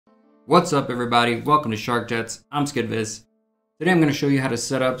What's up everybody, welcome to Shark Jets, I'm Skidviz. Today I'm going to show you how to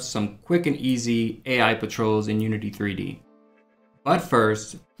set up some quick and easy AI patrols in Unity3D. But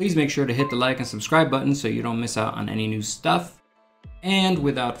first, please make sure to hit the like and subscribe button so you don't miss out on any new stuff. And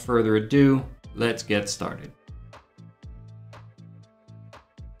without further ado, let's get started.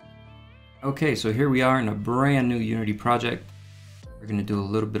 Okay, so here we are in a brand new Unity project. We're going to do a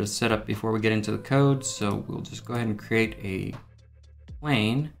little bit of setup before we get into the code, so we'll just go ahead and create a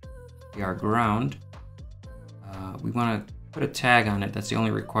plane. Our ground. We want to put a tag on it. That's the only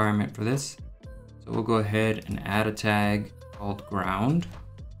requirement for this. So we'll go ahead and add a tag called ground.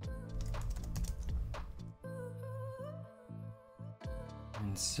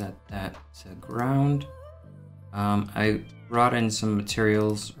 And set that to ground. I brought in some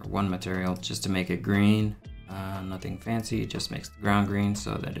materials, or one material, just to make it green. Nothing fancy, it just makes the ground green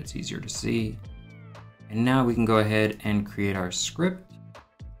so that it's easier to see. And now we can go ahead and create our script.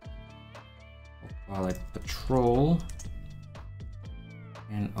 Call it patrol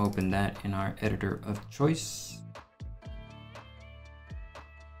and open that in our editor of choice.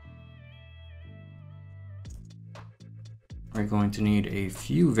 We're going to need a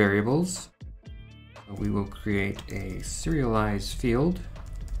few variables. So we will create a serialize field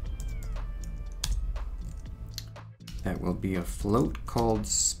that will be a float called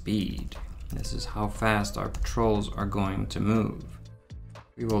speed. This is how fast our patrols are going to move.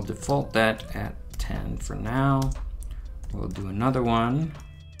 We will default that at 10 for now. We'll do another one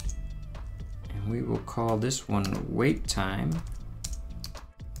and we will call this one wait time.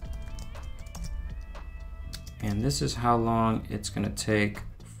 And this is how long it's going to take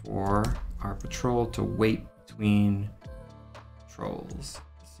for our patrol to wait between patrols.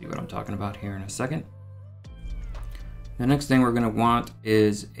 See what I'm talking about here in a second. The next thing we're going to want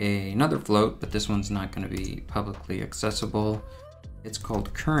is another float, but this one's not going to be publicly accessible. It's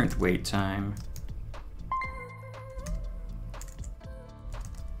called current wait time.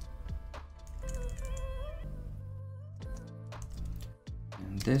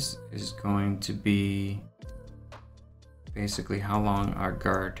 And this is going to be basically how long our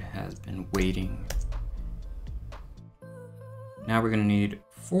guard has been waiting. Now we're going to need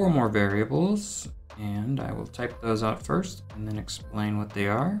 4 more variables, and I will type those out first and then explain what they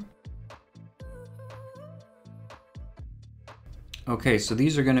are. Okay, so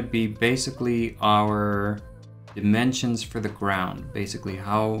these are going to be basically our dimensions for the ground. Basically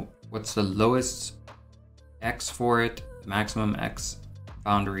what's the lowest X for it, the maximum X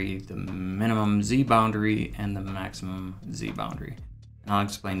boundary, the minimum Z boundary, and the maximum Z boundary. And I'll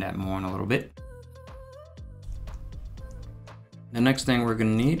explain that more in a little bit. The next thing we're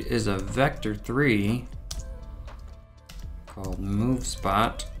going to need is a vector3 called move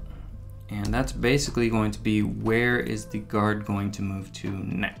spot. And that's basically going to be where is the guard going to move to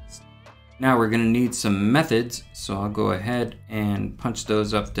next. Now we're going to need some methods, so I'll go ahead and punch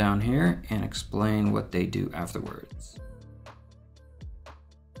those up down here and explain what they do afterwards.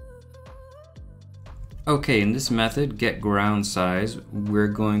 Okay, in this method, get ground size, we're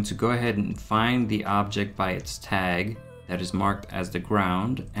going to go ahead and find the object by its tag that is marked as the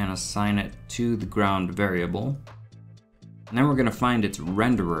ground and assign it to the ground variable. And then we're going to find its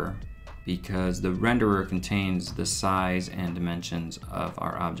renderer, because the renderer contains the size and dimensions of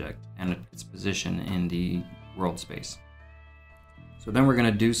our object and its position in the world space. So then we're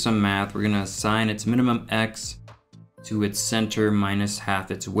going to do some math. We're going to assign its minimum X to its center minus half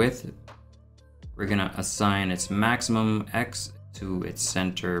its width. We're going to assign its maximum X to its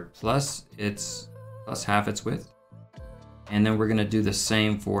center plus half its width. And then we're going to do the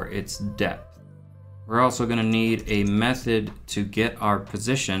same for its depth. We're also going to need a method to get our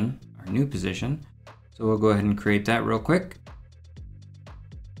position, our new position. So we'll go ahead and create that real quick.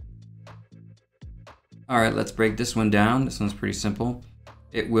 All right, let's break this one down. This one's pretty simple.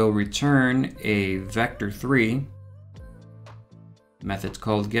 It will return a vector3. Method's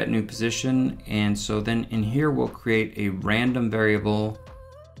called get new position. And so then in here, we'll create a random variable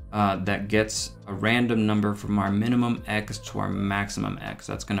that gets a random number from our minimum X to our maximum X.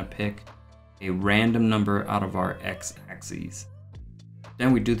 That's gonna pick a random number out of our X axes.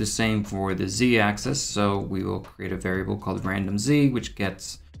 Then we do the same for the Z axis. So we will create a variable called random Z, which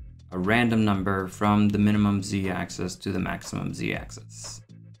gets a random number from the minimum Z axis to the maximum Z axis.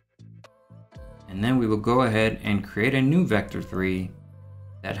 And then we will go ahead and create a new vector3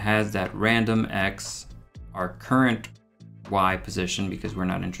 that has that random X, our current Y position, because we're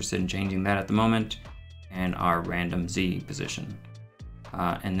not interested in changing that at the moment, and our random Z position.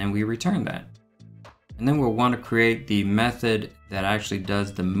 And then we return that. And then we'll want to create the method that actually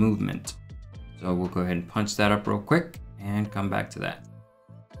does the movement. So we'll go ahead and punch that up real quick and come back to that.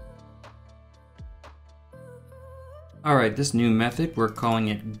 All right, this new method, we're calling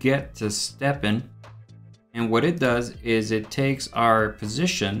it getToSteppin'. And what it does is it takes our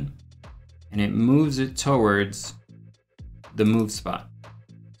position and it moves it towards the move spot.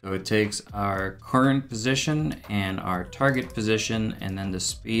 So it takes our current position and our target position and then the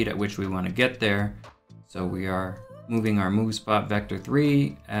speed at which we want to get there. So we are moving our move spot vector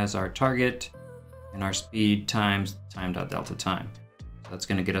 3 as our target and our speed times time.delta time. So that's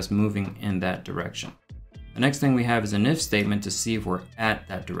going to get us moving in that direction. The next thing we have is an if statement to see if we're at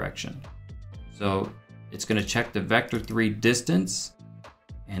that direction. So it's going to check the vector 3 distance,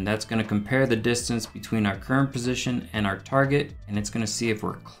 and that's going to compare the distance between our current position and our target, and it's going to see if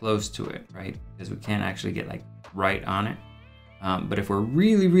we're close to it, right? Because we can't actually get like right on it. But if we're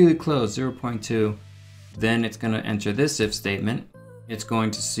really, really close, 0.2, then it's going to enter this if statement. It's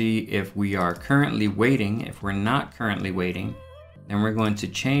going to see if we are currently waiting. If we're not currently waiting, then we're going to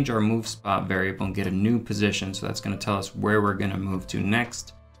change our move spot variable and get a new position. So that's going to tell us where we're going to move to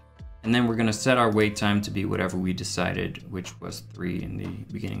next. And then we're going to set our wait time to be whatever we decided, which was 3 in the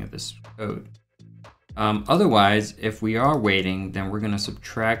beginning of this code. Otherwise, if we are waiting, then we're going to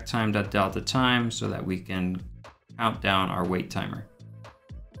subtract time.delta time so that we can count down our wait timer.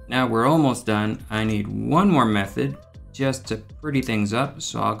 Now we're almost done. I need one more method just to pretty things up.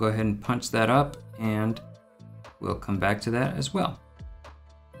 So I'll go ahead and punch that up and we'll come back to that as well.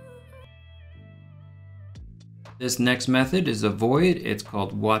 This next method is a void. It's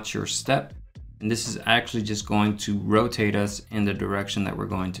called watchYourStep. And this is actually just going to rotate us in the direction that we're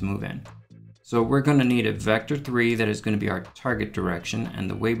going to move in. So we're going to need a vector 3 that is going to be our target direction. And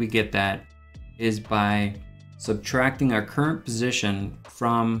the way we get that is by subtracting our current position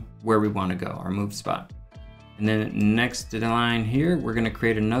from where we want to go, our move spot. And then next to the line here, we're going to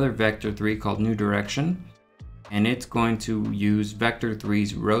create another vector 3 called new direction. And it's going to use vector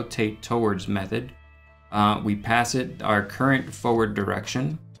 3's rotate towards method. We pass it our current forward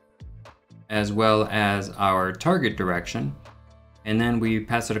direction as well as our target direction. And then we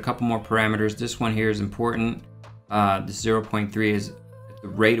pass it a couple more parameters. This one here is important. The 0.3 is the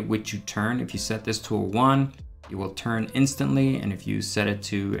rate at which you turn. If you set this to a 1, you will turn instantly. And if you set it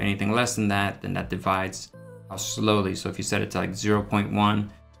to anything less than that, then that divides how slowly. So if you set it to like 0.1,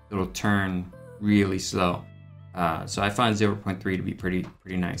 it'll turn really slow. So I find 0.3 to be pretty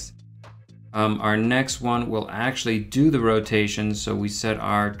nice. Our next one will actually do the rotation. So we set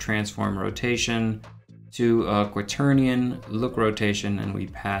our transform rotation to a quaternion look rotation and we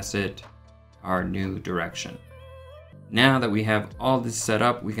pass it our new direction. Now that we have all this set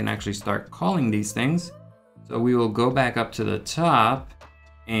up, we can actually start calling these things. So we will go back up to the top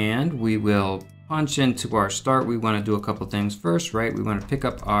and we will punch into our start. We want to do a couple things first, right? We want to pick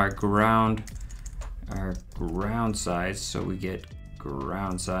up our ground size. So we get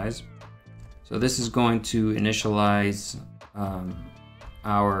ground size. So this is going to initialize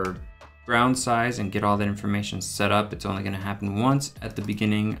our ground size and get all that information set up. It's only going to happen once at the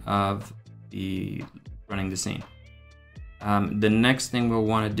beginning of running the scene. The next thing we'll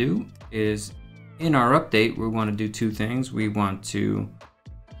want to do is in our update, we want to do two things. We want to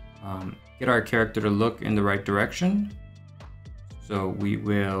get our character to look in the right direction. So we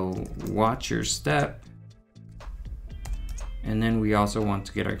will watchYourStep. And then we also want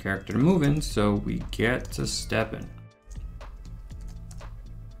to get our character to move in, so we getToSteppin'.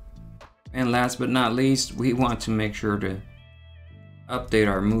 And last but not least, we want to make sure to update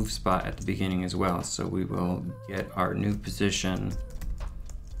our move spot at the beginning as well. So we will get our new position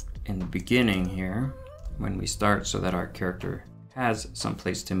in the beginning here when we start so that our character has some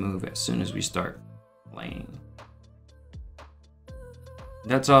place to move as soon as we start playing.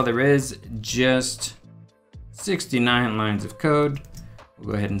 That's all there is, just 69 lines of code. We'll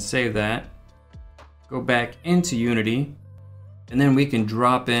go ahead and save that. Go back into Unity, and then we can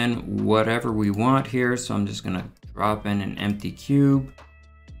drop in whatever we want here. So I'm just gonna drop in an empty cube,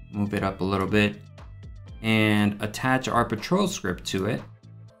 move it up a little bit, and attach our patrol script to it.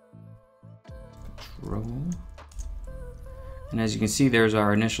 Patrol. And as you can see, there's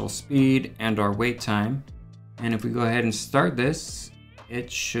our initial speed and our wait time. And if we go ahead and start this, it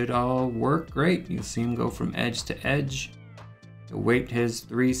should all work great. You'll see him go from edge to edge. He'll wait his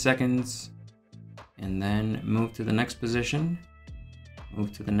 3 seconds and then move to the next position.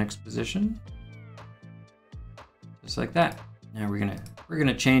 Move to the next position. Just like that. Now we're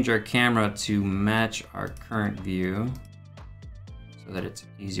gonna change our camera to match our current view so that it's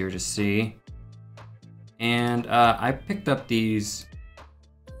easier to see. And I picked up these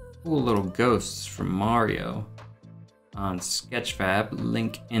cool little ghosts from Mario on Sketchfab,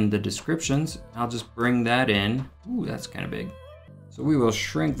 link in the descriptions. I'll just bring that in. Ooh, that's kind of big. So we will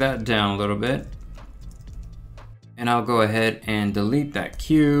shrink that down a little bit. And I'll go ahead and delete that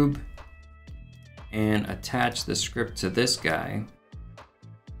cube and attach the script to this guy.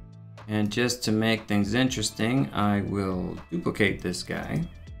 And just to make things interesting, I will duplicate this guy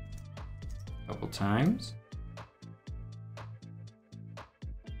a couple times.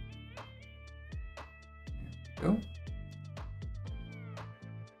 There we go.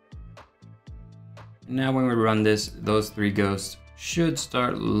 And now when we run this, those three ghosts should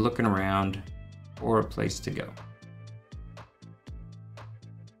start looking around for a place to go.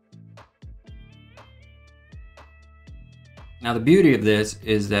 Now the beauty of this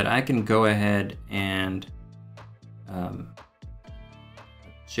is that I can go ahead and I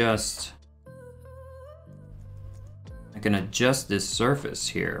can adjust this surface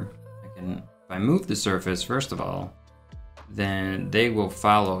here. If I move the surface, first of all, then they will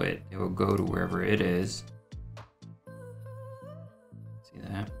follow it. It will go to wherever it is. See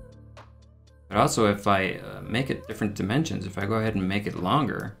that? But also if I make it different dimensions, if I go ahead and make it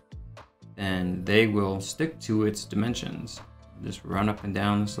longer, then they will stick to its dimensions. Just run up and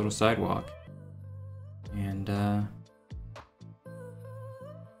down this little sidewalk and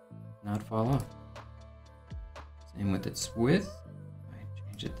not fall off. Same with its width. I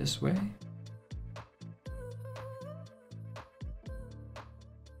change it this way.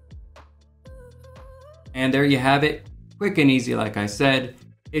 And there you have it. Quick and easy, like I said.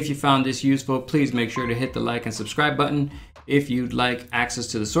 If you found this useful, please make sure to hit the like and subscribe button. If you'd like access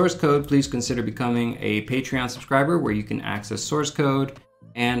to the source code, please consider becoming a Patreon subscriber where you can access source code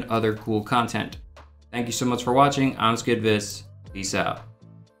and other cool content. Thank you so much for watching. I'm Skidvis. Peace out.